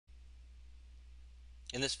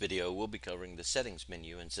In this video, we'll be covering the settings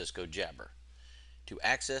menu in Cisco Jabber. To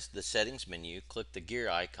access the settings menu, click the gear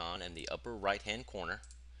icon in the upper right hand corner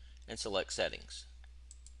and select settings.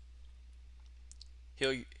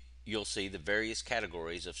 Here you'll see the various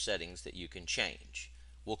categories of settings that you can change.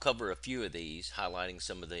 We'll cover a few of these, highlighting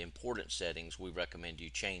some of the important settings we recommend you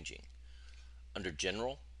changing. Under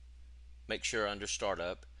General, make sure under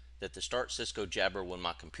Startup that the Start Cisco Jabber when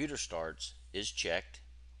my computer starts is checked.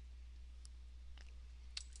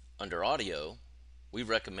 Under Audio, we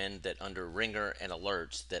recommend that under Ringer and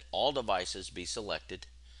Alerts that all devices be selected.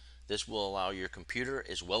 This will allow your computer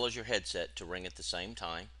as well as your headset to ring at the same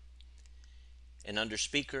time. And under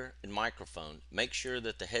Speaker and Microphone, make sure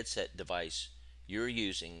that the headset device you're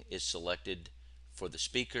using is selected for the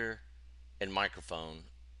speaker and microphone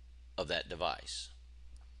of that device.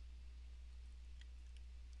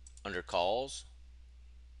 Under Calls,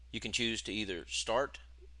 you can choose to either start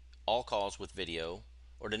all calls with video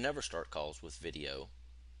or to never start calls with video,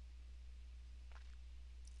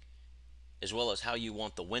 as well as how you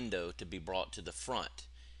want the window to be brought to the front.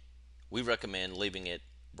 We recommend leaving it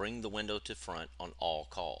bring the window to front on all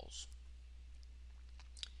calls.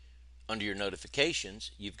 Under your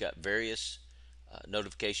notifications, you've got various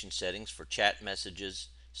notification settings for chat messages,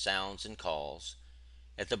 sounds, and calls.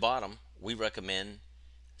 At the bottom, we recommend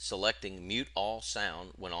selecting mute all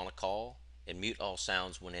sound when on a call and mute all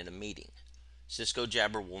sounds when in a meeting. Cisco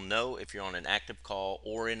Jabber will know if you're on an active call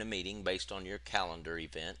or in a meeting based on your calendar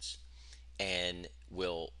events, and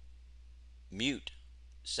will mute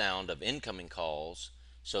sound of incoming calls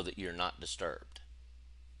so that you're not disturbed.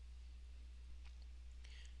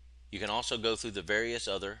 You can also go through the various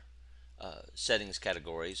other settings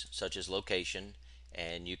categories such as location,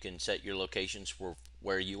 and you can set your locations for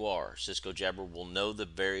where you are. Cisco Jabber will know the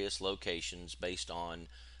various locations based on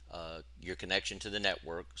your connection to the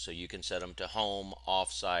network, so you can set them to home,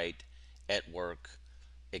 off-site, at work,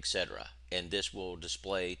 etc. And this will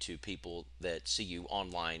display to people that see you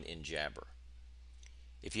online in Jabber.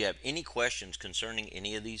 If you have any questions concerning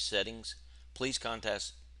any of these settings, please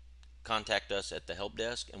contact us at the help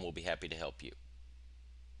desk and we'll be happy to help you.